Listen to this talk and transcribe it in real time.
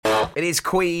It is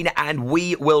Queen and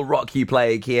We Will Rock You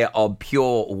playing here on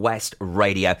Pure West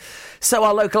Radio. So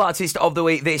our local artist of the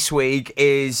week this week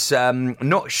is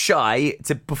not shy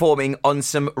to performing on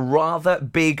some rather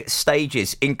big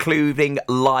stages, including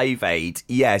Live Aid.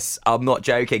 Yes, I'm not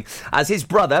joking. As his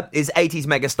brother is 80s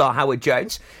megastar Howard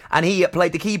Jones, and he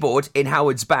played the keyboard in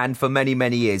Howard's band for many,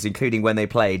 many years, including when they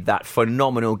played that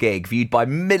phenomenal gig viewed by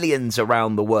millions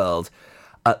around the world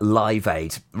at Live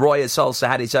Aid. Roy has also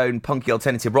had his own punky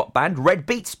alternative rock band, Red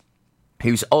Beat,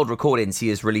 whose old recordings he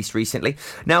has released recently.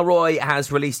 Now Roy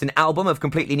has released an album of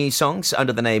completely new songs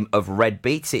under the name of Red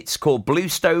Beat. It's called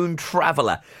Bluestone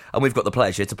Traveller, and we've got the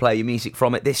pleasure to play you music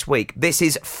from it this week. This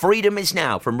is Freedom Is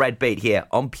Now from Red Beat here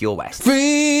on Pure West.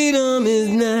 Freedom is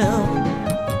now.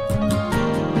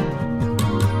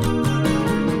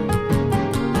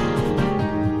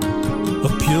 A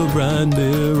pure bright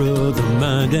mirror of the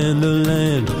mind and the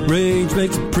land. Rage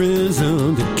makes a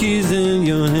prison, the keys in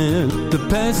your hand. The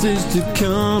passage to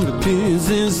come, the peace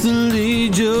instantly.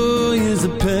 Joy is the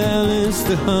palace,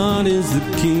 the heart is the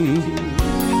key.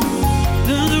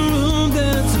 There's a room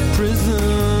that's a prison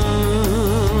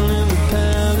in the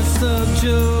palace of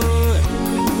joy.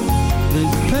 There's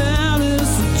a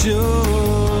palace of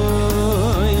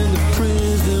joy in the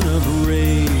prison of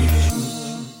rage.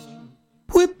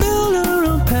 We build our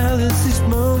own palace each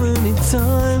moment in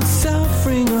time.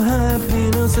 Suffering or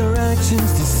happiness, our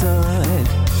actions decide.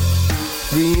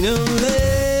 Freedom lives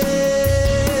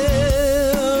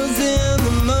in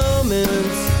the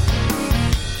moments.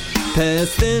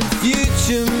 Past and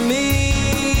future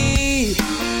me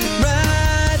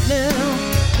right now.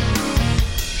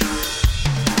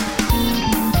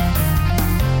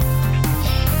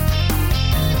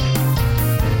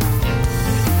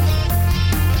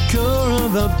 Core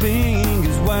of our being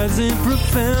is wise and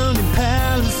profound. In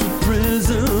palace or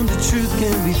prison, the truth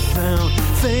can be found.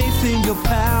 Faith in your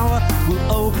power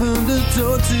will open the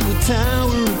door to a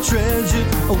tower of treasure,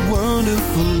 a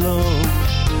wonderful love.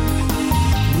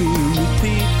 We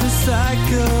repeat the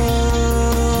cycle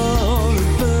of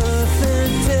birth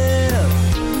and death,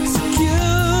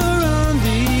 secure on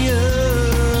the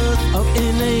earth of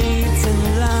innate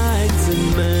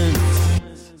enlightenment.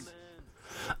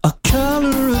 A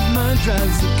color of mind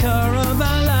drives the car of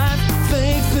our life.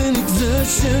 Faith and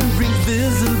exertion bring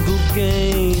visible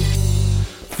gain.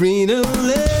 Freedom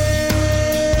lives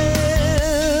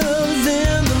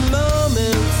in the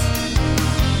moments.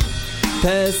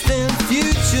 Past and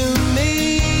future me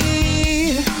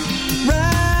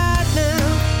right now.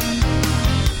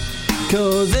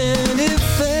 Cause and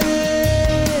effect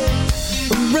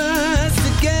rise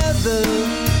together.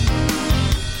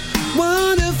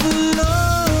 Wonderful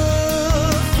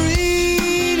love.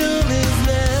 Freedom is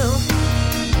now.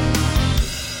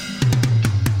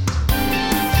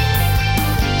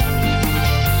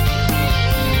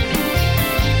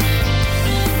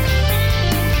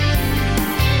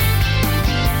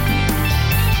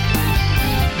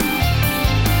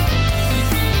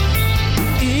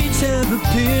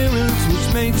 Appearance which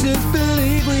makes us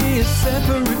believe we are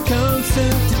separate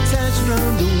concepts detached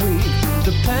from the we.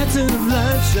 The pattern of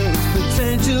life shows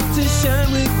potential to shine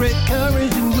with great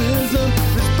courage and wisdom.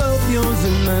 It's both yours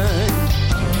and mine.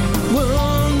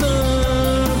 One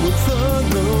love with a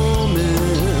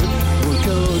moment, one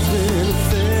cause and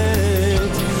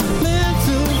effect.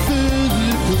 Mental,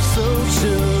 physical,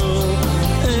 social,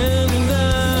 and environment.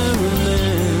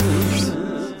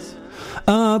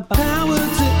 Our power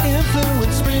to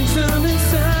influence springs from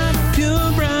inside.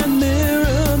 Pure bright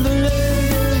mirror, the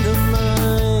leg and the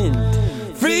mind.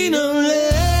 Freedom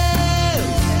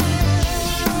lives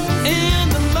in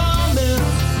the moment.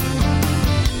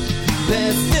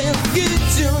 Past and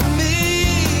future me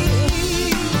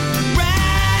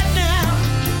right now.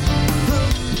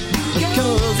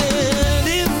 Cause and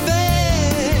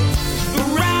effect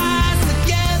rise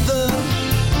together.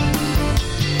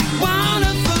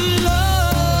 Wonderful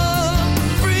love.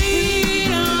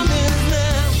 Freedom is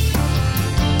now.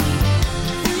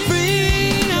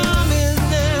 Freedom is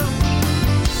now.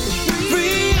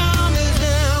 Freedom is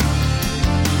now.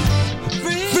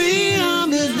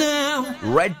 Freedom is now.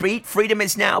 Red Beat, Freedom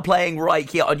Is Now, playing right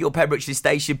here on your Pembrokeshire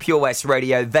station, Pure West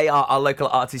Radio. They are our local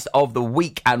artist of the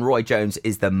week, and Roy Jones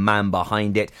is the man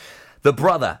behind it. The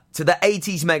brother to the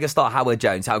 80s megastar Howard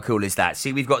Jones. How cool is that?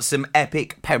 See, we've got some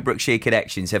epic Pembrokeshire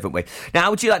connections, haven't we? Now,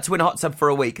 how would you like to win a hot tub for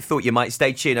a week? Thought you might.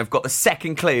 Stay tuned. I've got the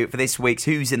second clue for this week's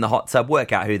Who's in the Hot Tub.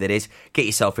 Work out who that is. Get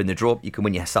yourself in the draw. You can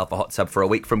win yourself a hot tub for a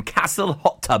week from Castle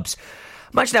Hot Tubs.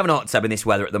 Imagine having a hot tub in this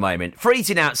weather at the moment.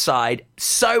 Freezing outside,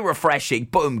 so refreshing.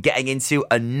 Boom, getting into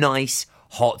a nice,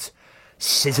 hot,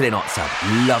 sizzling hot tub.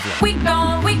 Lovely. We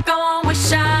gon'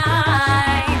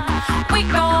 shine.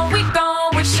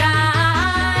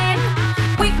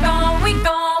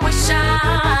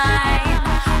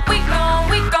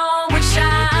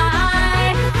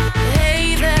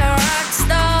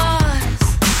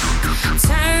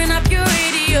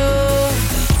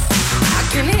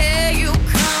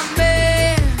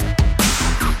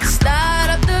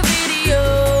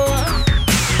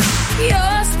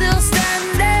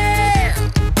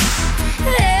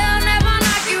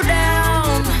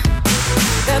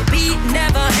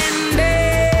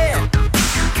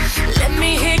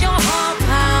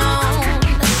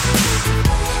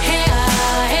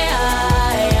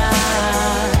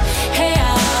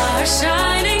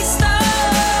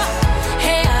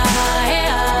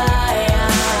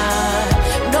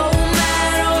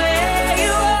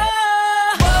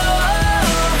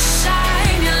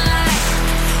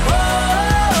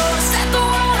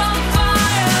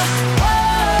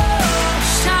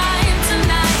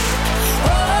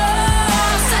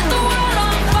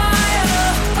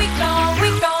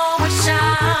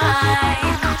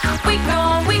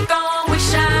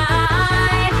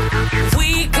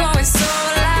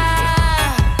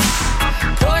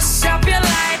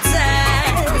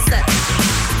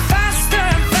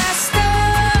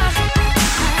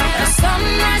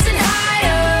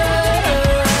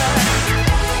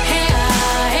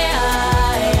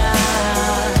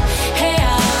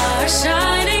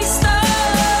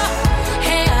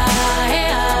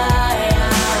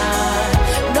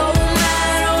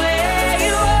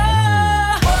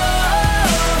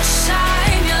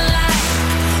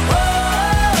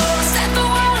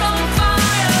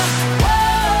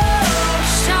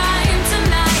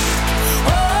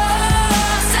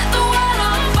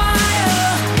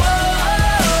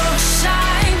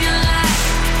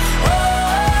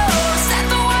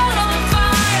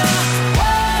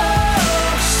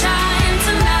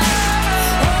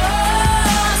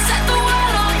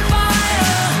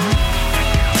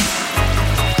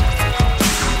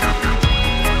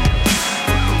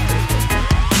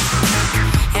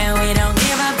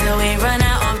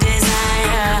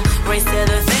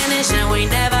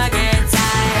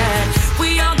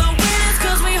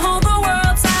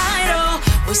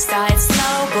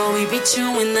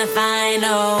 the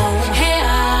final. Hey,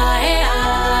 ah, hey,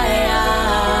 ah, hey,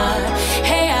 ah.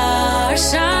 Hey, ah,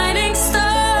 shining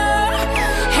star.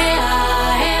 Hey,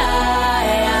 ah, hey, ah,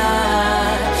 hey,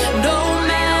 ah. No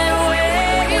matter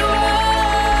where you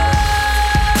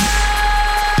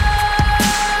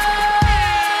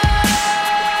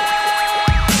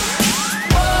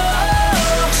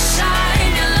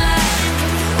shine your light.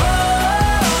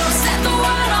 Set the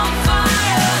world on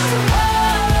fire.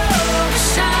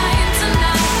 Shine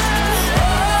tonight.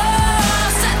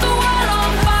 Set the world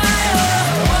on fire.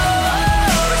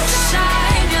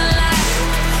 Shine your light.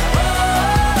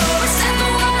 Set the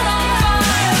world on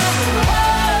fire.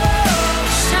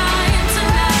 Shine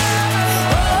tonight.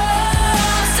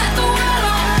 Set the world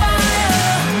on fire.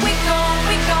 We gon'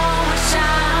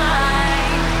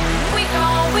 shine. We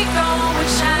gon'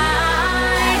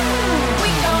 shine. We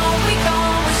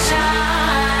gon'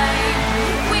 shine.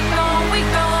 We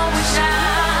gon'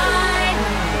 shine.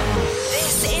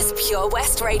 This is Pure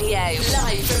West Radio,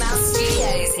 live from our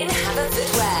studios in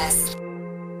Haverfordwest.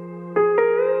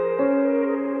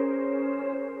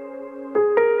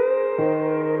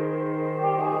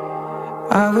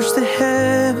 I wish that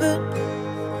heaven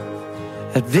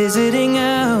had visiting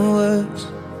hours,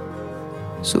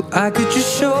 so I could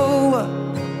just show up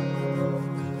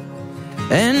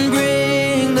and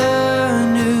bring the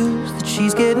news that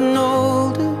she's getting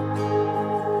older.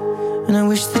 And I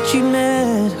wish that you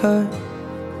met her.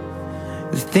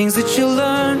 The things that you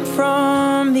learned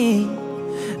from me,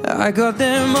 I got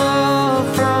them all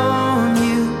from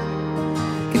you.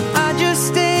 Can I just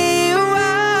stay a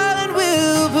while and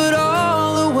we'll put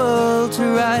all the world to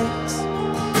rights?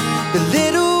 The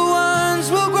little ones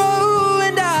will grow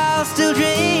and I'll still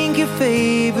drink your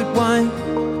favorite wine.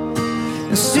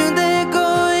 And soon they're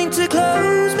going to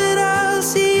close, but I'll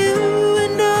see you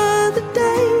another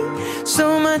day.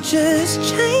 So much has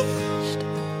changed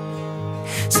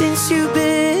since you've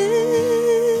been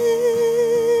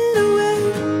away.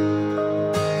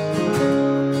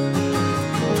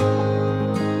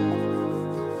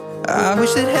 I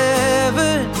wish that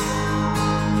heaven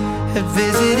had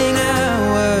visiting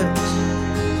hours,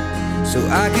 so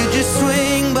I could just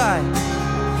swing by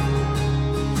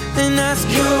and ask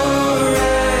your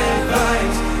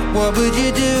advice. What would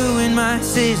you do in my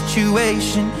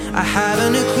situation? I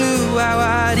haven't a clue how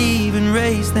I'd even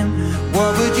raise them.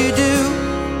 What would you do?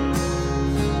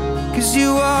 'Cause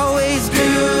you always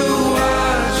do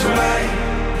what's right.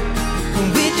 And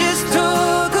we just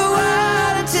talk a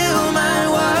while until my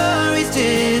worries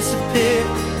disappear.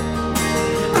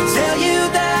 I'll tell you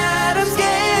that I'm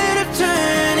scared of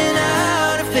turning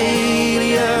out a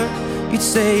failure. You'd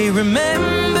say,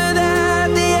 remember that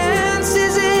the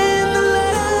answer's in the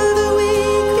love that we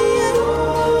create.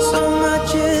 So much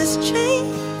has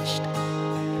changed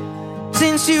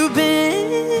since you've been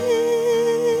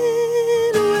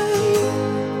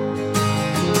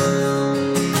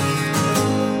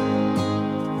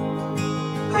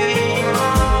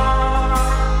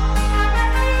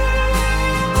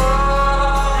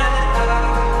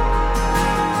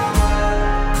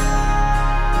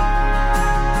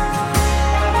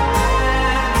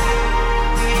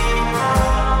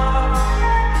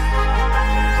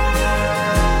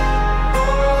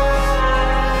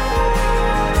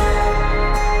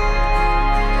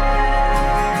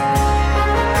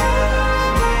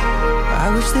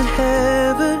that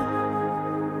heaven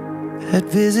had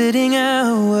visiting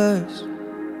hours,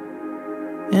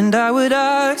 and I would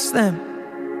ask them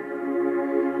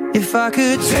if I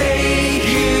could take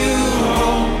you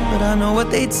home. But I know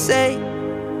what they'd say,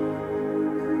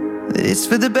 that it's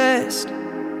for the best.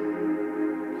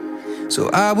 So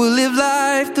I will live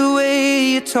life the way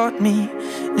you taught me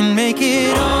and make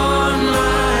it on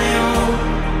my own.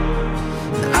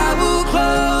 I will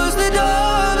close the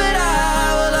door, but I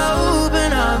will open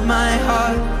up my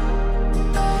heart.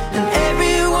 And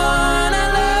everyone I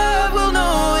love will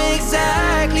know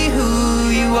exactly who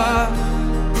you are.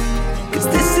 'Cause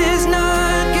this is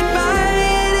not goodbye,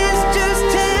 it is just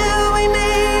till we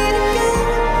meet again.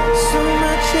 So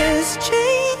much has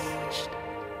changed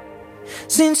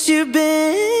since you've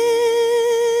been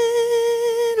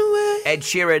away. Ed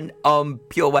Sheeran on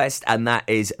Pure West, and that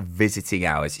is Visiting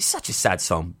Hours. It's such a sad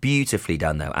song. Beautifully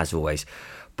done, though, as always,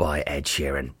 by Ed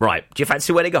Sheeran. Right, do you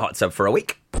fancy winning a hot tub for a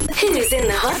week? Who's in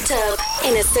the hot tub?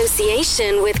 In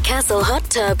association with Castle Hot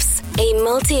Tubs, a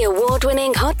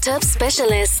multi-award-winning hot tub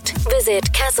specialist. Visit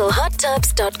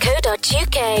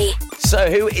castlehottubs.co.uk.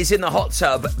 So who is in the hot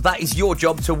tub? That is your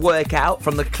job to work out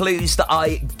from the clues that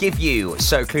I give you.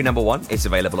 So clue number 1 is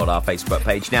available on our Facebook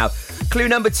page. Now, clue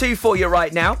number 2 for you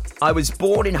right now. I was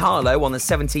born in Harlow on the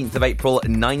 17th of April,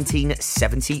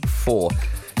 1974.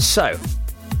 So,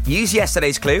 use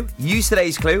yesterday's clue, use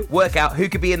today's clue, work out who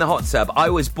could be in the hot tub. I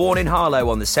was born in Harlow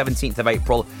on the 17th of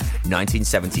April,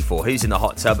 1974. Who's in the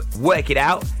hot tub? Work it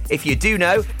out. If you do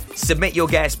know, submit your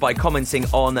guess by commenting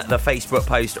on the Facebook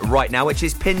post right now, which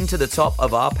is pinned to the top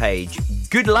of our page.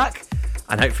 Good luck,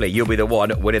 and hopefully you'll be the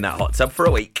one winning that hot tub for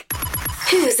a week.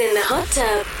 Who's in the hot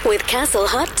tub with Castle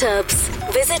Hot Tubs?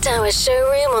 Visit our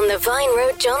showroom on the Vine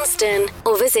Road, Johnston,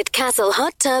 or visit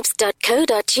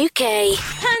castlehottubs.co.uk.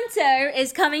 Panto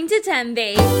is coming to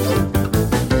Tenby.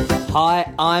 Hi,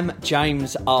 I'm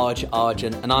James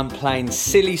Argent, and I'm playing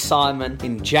Silly Simon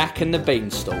in Jack and the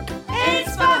Beanstalk.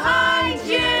 It's behind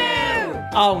you!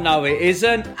 Oh, no, it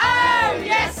isn't. Oh,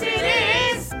 yes, it is!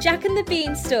 Jack and the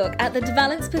Beanstalk at the De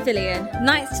Valence Pavilion,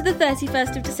 nights to the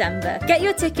 31st of December. Get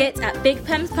your tickets at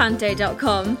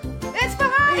bigpemspanto.com. It's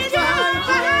behind you!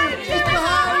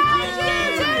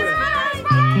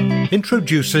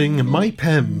 Introducing My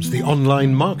Pems, the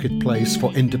online marketplace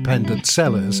for independent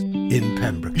sellers in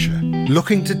Pembrokeshire.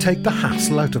 Looking to take the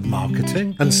hassle out of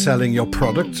marketing and selling your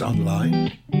products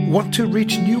online? Want to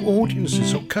reach new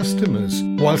audiences or customers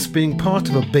whilst being part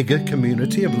of a bigger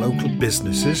community of local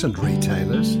businesses and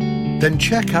retailers? Then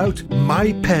check out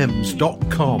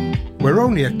mypems.com. We're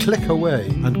only a click away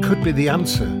and could be the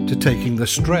answer to taking the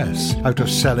stress out of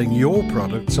selling your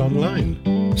products online.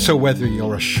 So whether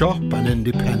you're a shop, an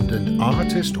independent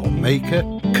artist or maker,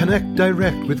 connect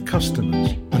direct with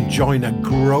customers and join a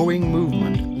growing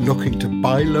movement looking to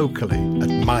buy locally at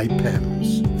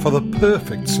MyPems. For the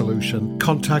perfect solution,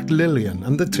 contact Lillian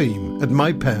and the team at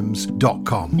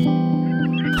mypems.com.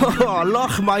 Oh,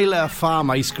 Lochmeyler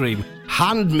Farm Ice Cream.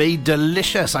 Handmade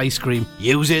delicious ice cream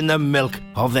using the milk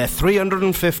of their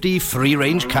 350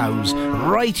 free-range cows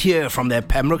right here from their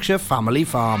Pembrokeshire family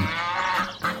farm.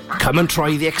 Come and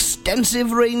try the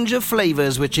extensive range of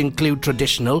flavours which include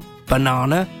traditional,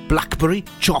 banana, blackberry,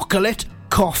 chocolate,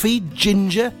 coffee,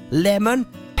 ginger, lemon,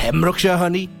 Pembrokeshire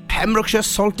honey, Pembrokeshire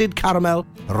salted caramel,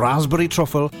 raspberry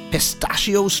truffle,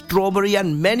 pistachio, strawberry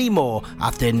and many more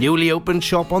at their newly opened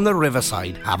shop on the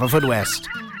Riverside, Haverfordwest.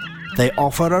 They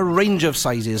offer a range of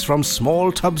sizes from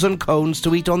small tubs and cones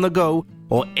to eat on the go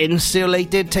or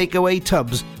insulated takeaway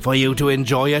tubs for you to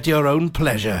enjoy at your own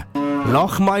pleasure.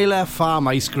 Lochmeyler Farm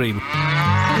Ice Cream.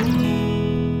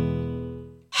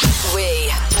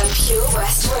 We are Pure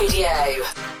West Radio.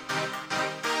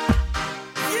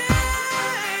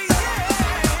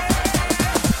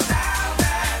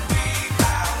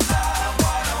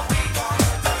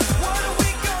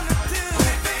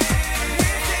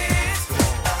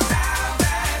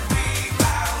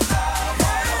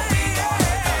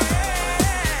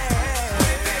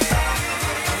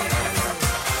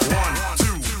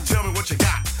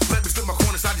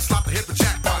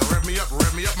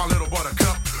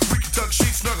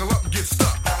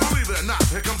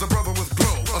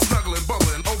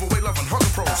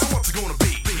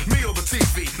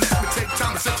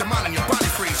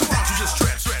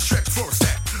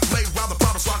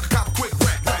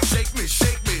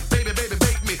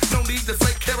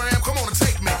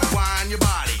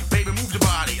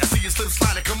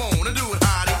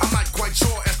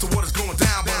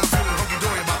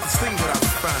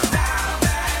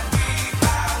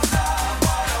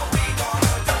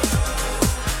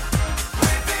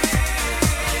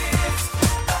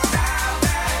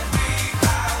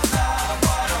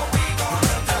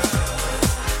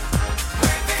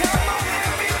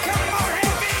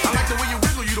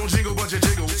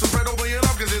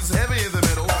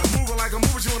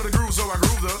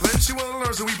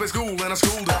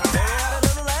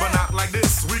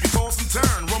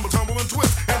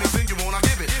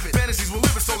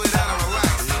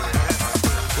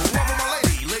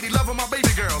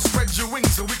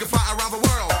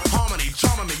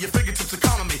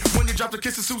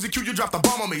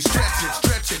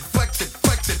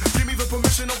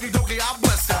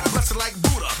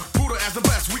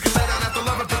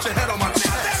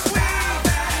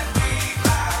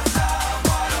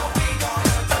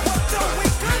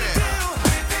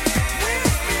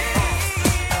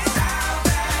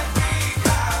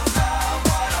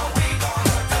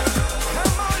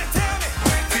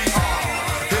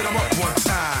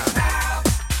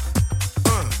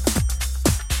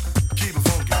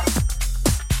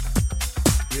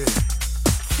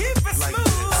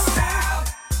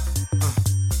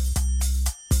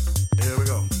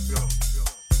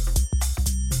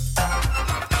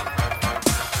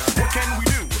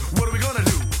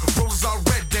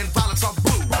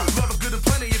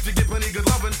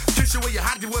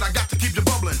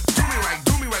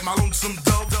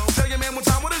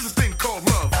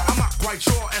 Quite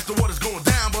sure as to what is going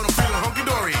down, but I'm feeling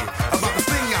hunky-dory about the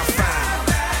thing I found.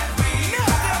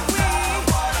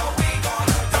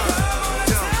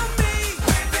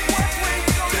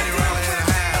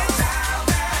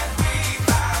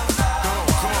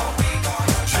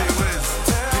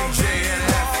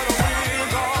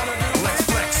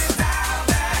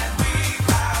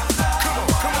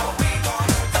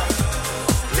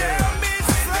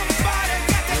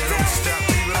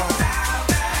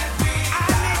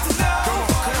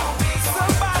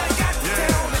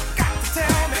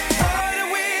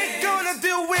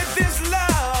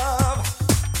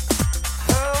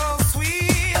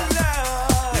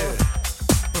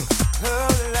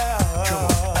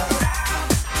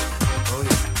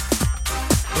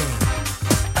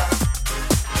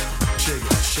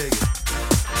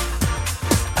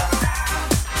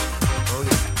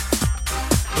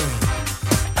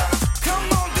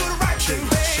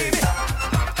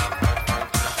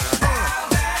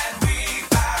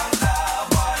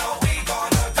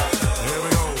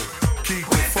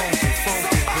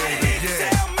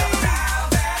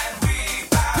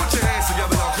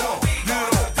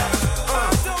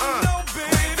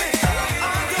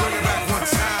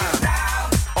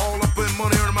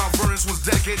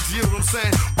 to you, know what I'm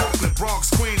saying? Brooklyn, Bronx,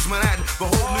 Queens, Manhattan, the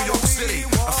whole New York City.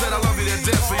 I said I love you to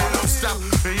death, so you don't stop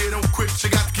and you don't quit. You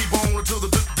got to keep on until the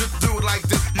do it like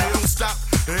this. You don't stop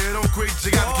and you don't quit.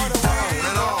 You got to keep on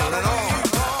and on and on.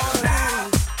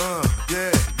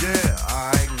 Yeah,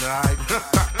 alright.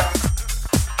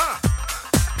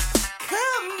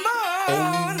 Come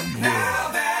on.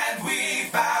 Now that we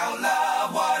found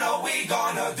love, what are we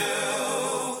gonna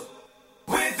do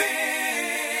with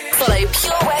it? Follow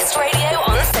Pure West Radio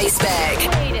on Facebook.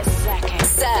 Wait a second.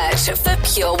 Search for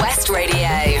Pure West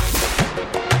Radio.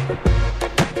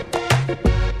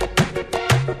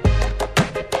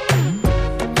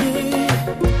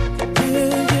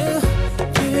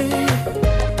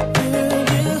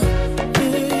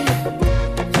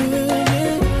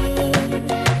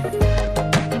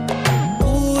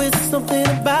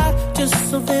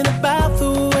 Something about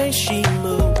the way she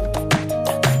moves.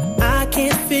 I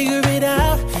can't figure it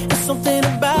out. It's something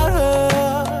about her.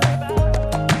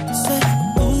 Say,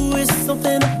 ooh, it's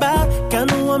something about kind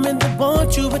of woman that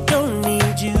wants you but don't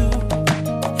need you.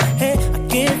 Hey, I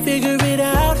can't figure it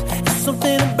out. It's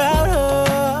something about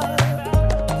her.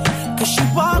 Cause she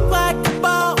walk like a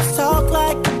boss, talk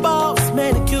like a boss,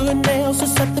 manicure and nails,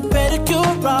 just set the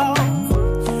pedicure off.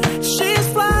 She's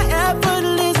fly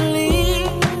effortlessly.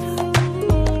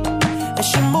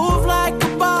 She move like a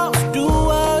boss, do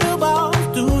what a boss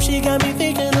do. She got me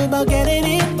thinking about getting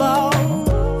involved.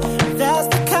 That's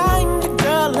the kind of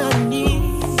girl I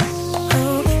need.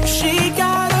 She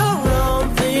got her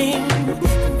own thing.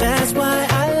 That's why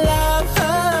I love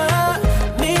her.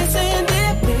 Miss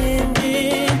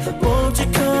Independent, won't you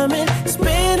come and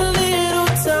spend a little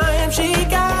time? She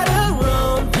got her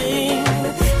own thing.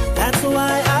 That's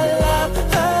why I love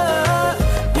her.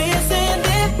 Miss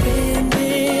Independent.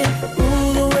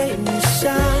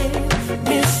 Shine,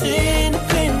 Miss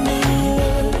Independent.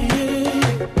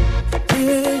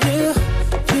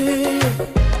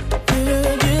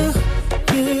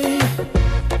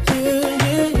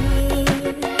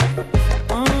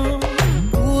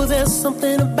 Ooh, there's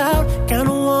something about kind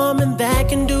of woman that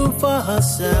can do for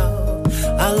herself.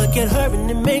 I look at her and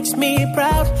it makes me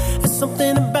proud. There's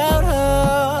something about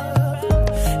her.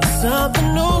 There's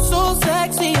something oh so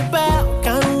sexy about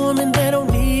kind of woman that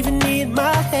don't even need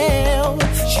my help.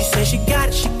 She says she got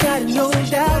it, no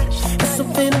doubt. There's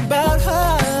something about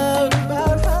her.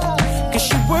 Cause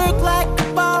she work like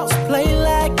a boss, play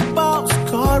like a boss.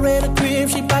 Car and a crib,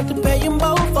 she bout to pay them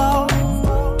both off.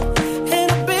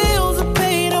 And her bills are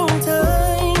paid on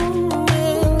time.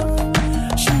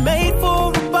 Yeah. She made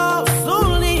for a boss,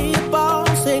 only a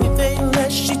boss. Anything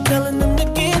less, she telling them to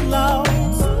get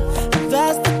lost.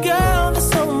 That's the girl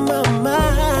that's on my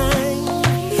mind.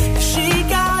 She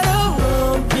got her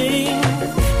own thing.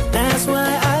 That's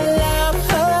why I love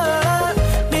her.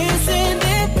 Miss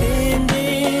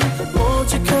Independent, won't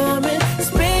you come and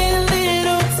spend a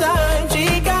little time? She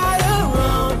got her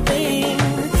own thing.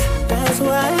 That's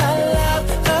why I love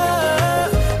her.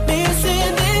 Miss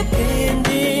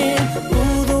Independent,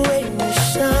 ooh, the way you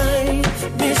shine.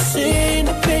 Miss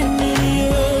Independent.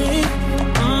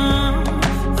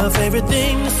 Her favorite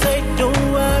thing to say,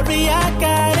 don't worry, I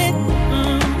got it.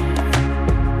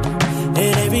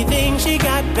 And everything she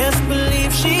got, best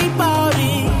believe she bought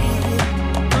it.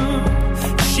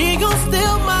 She gon'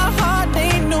 steal my heart,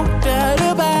 ain't no doubt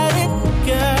about it.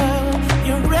 Girl,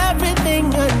 you're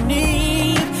everything I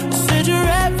need. Said you're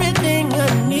everything I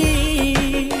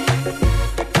need.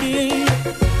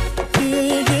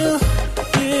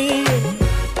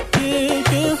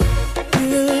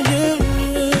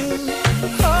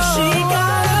 She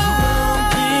got her own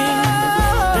thing.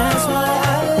 That's why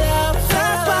I love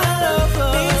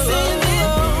her. Miss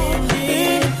Independent,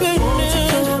 won't you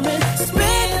come and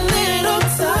spend a little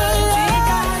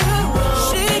time?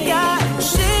 She got.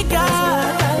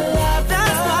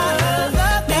 That's why I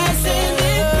love Miss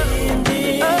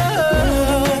Independent.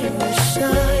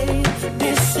 Shine,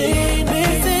 Miss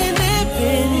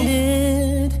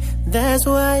Independent. That's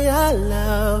why I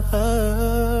love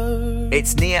her.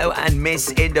 It's Neo and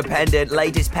Miss Independent.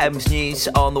 Latest PEMS news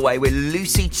on the way with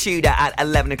Lucy Tudor at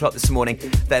 11 o'clock this morning.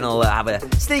 Then I'll have a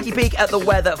sneaky peek at the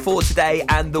weather for today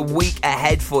and the week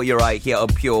ahead for you right here on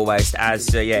Pure West. As,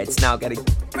 it's now getting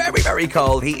very, very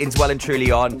cold. Heating's well and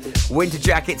truly on. Winter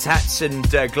jackets, hats and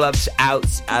gloves out.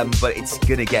 But it's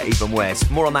going to get even worse.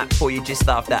 More on that for you just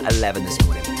after 11 this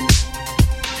morning.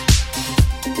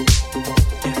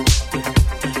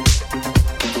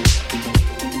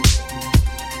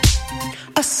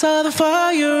 I saw the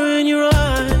fire in your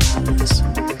eyes.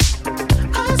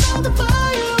 I saw the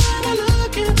fire when I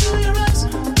look into your eyes.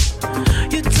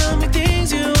 You tell me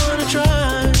things you wanna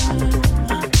try.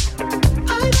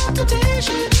 I know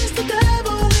temptation.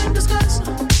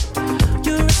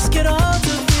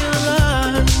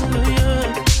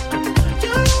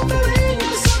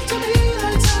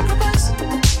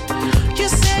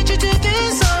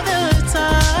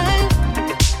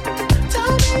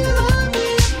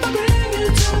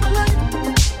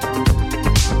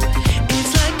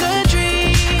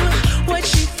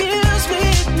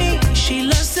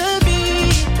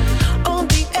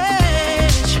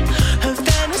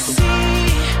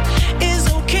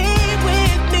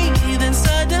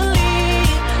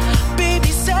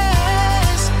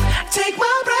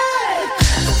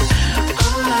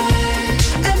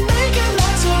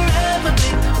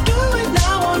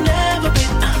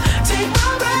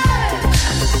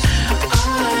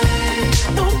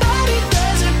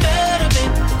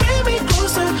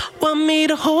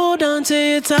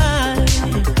 me tight.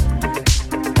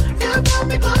 You got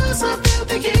me close, I feel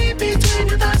the heat between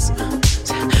your thighs.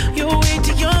 You're way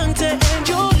too young to end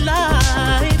your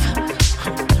life.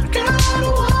 Girl, I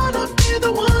don't wanna be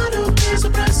the one who pays the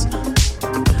price.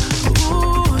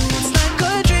 Ooh, it's like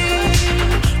a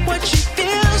dream. What she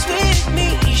feels with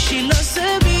me, she loves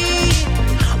to be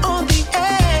on the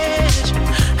edge.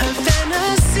 Her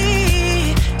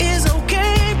fantasy is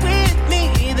okay with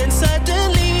me. Then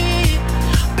suddenly,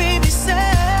 baby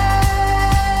says,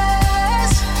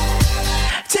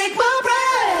 take my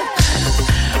breath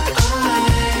away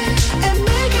and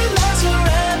make it last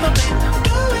forever, babe.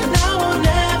 Do it now or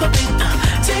never, babe.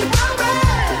 Take my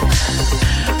breath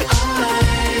away.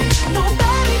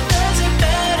 Nobody does it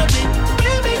better, babe.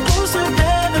 Bring me close to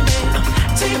heaven, babe.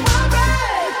 Take my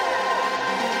breath.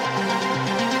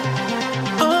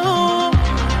 Oh,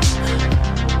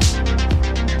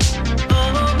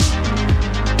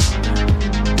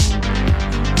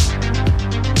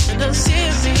 and I'm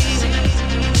serious.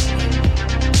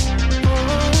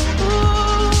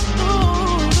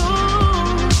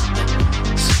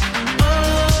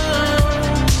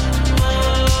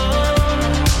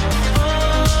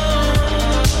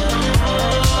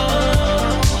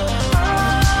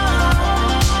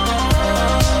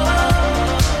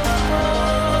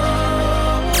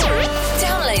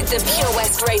 Download the Pure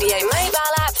West Radio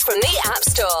mobile app from the App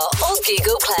Store or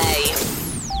Google Play.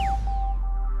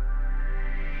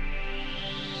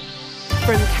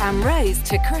 From Camrose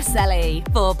to Crossley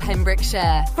for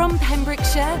Pembrokeshire. From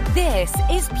Pembrokeshire, this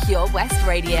is Pure West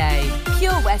Radio.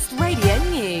 Pure West Radio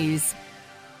News.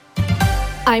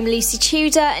 I'm Lucy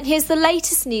Tudor, and here's the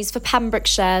latest news for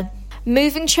Pembrokeshire.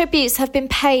 Moving tributes have been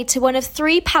paid to one of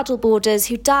 3 paddleboarders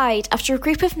who died after a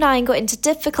group of 9 got into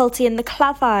difficulty in the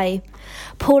Cleddau.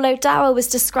 Paul O'Dowd was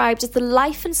described as the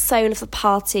life and soul of the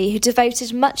party, who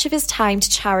devoted much of his time to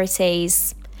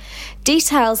charities.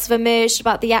 Details have emerged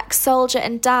about the ex-soldier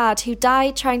and dad who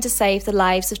died trying to save the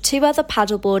lives of 2 other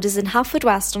paddleboarders in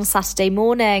Haverfordwest on Saturday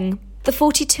morning. The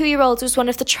 42-year-old was one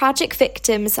of the tragic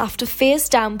victims after fierce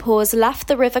downpours left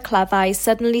the River Cleddau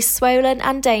suddenly swollen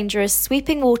and dangerous,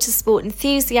 sweeping watersport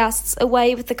enthusiasts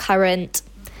away with the current.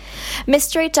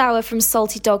 Mr. O'Dowd from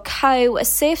Salty Dog Co., a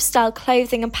surf-style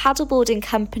clothing and paddleboarding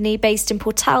company based in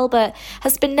Port Talbot,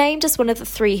 has been named as one of the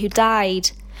 3 who died.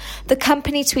 The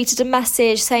company tweeted a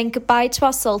message saying goodbye to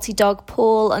our salty dog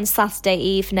Paul on Saturday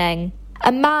evening.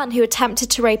 A man who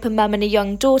attempted to rape a mum and a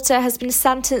young daughter has been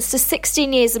sentenced to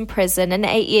 16 years in prison and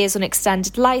 8 years on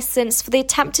extended licence for the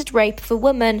attempted rape of a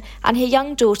woman and her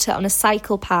young daughter on a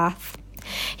cycle path.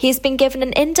 He has been given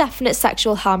an indefinite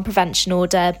sexual harm prevention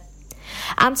order.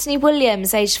 Anthony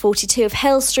Williams, aged 42, of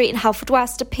Hill Street in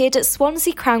Haverfordwest, appeared at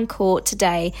Swansea Crown Court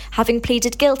today, having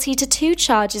pleaded guilty to 2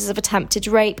 charges of attempted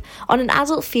rape on an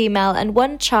adult female and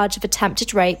 1 charge of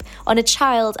attempted rape on a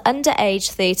child under age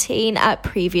 13 at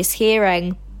previous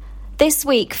hearing. This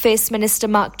week, First Minister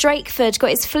Mark Drakeford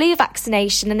got his flu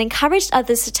vaccination and encouraged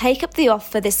others to take up the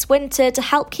offer this winter to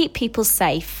help keep people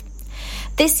safe.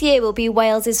 This year will be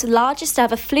Wales's largest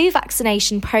ever flu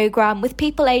vaccination programme, with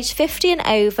people aged 50 and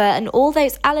over and all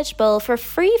those eligible for a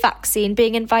free vaccine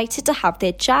being invited to have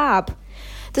their jab.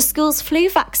 The school's flu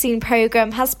vaccine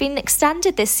programme has been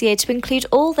extended this year to include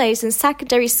all those in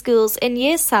secondary schools in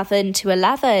year 7 to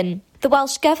 11. The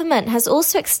Welsh Government has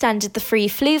also extended the free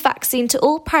flu vaccine to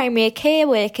all primary care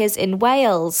workers in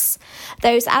Wales.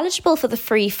 Those eligible for the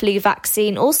free flu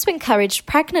vaccine also encouraged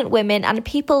pregnant women and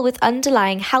people with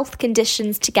underlying health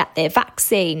conditions to get their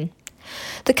vaccine.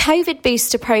 The COVID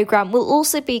booster programme will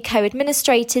also be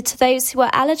co-administrated to those who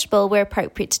are eligible where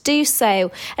appropriate to do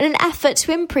so, in an effort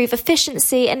to improve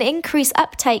efficiency and increase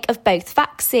uptake of both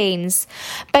vaccines.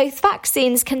 Both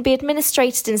vaccines can be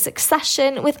administered in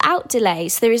succession without delay,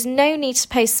 so there is no need to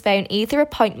postpone either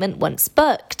appointment once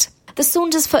booked. The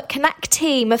Saundersfoot Connect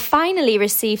team have finally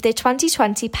received their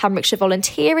 2020 Pembrokeshire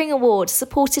Volunteering Award,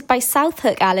 supported by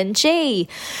Southhook L&G,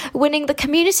 winning the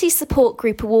Community Support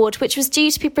Group Award, which was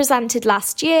due to be presented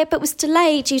last year but was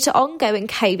delayed due to ongoing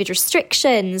COVID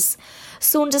restrictions.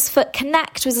 Saundersfoot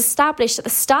Connect was established at the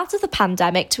start of the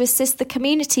pandemic to assist the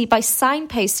community by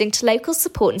signposting to local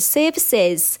support and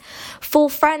services. 4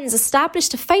 friends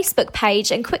established a Facebook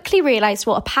page and quickly realised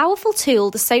what a powerful tool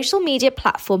the social media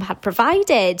platform had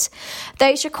provided.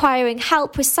 Those requiring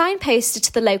help were signposted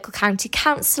to the local county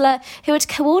councillor, who had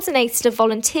coordinated a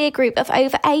volunteer group of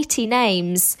over 80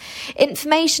 names.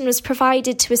 Information was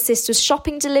provided to assist with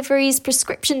shopping deliveries,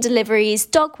 prescription deliveries,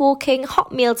 dog walking,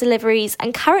 hot meal deliveries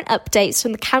and current updates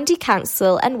from the County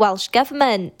Council and Welsh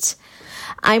Government.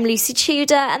 I'm Lucy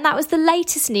Tudor, and that was the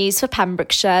latest news for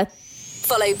Pembrokeshire.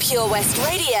 Follow Pure West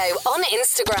Radio on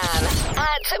Instagram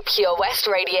at Pure West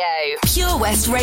Radio. Pure West Radio.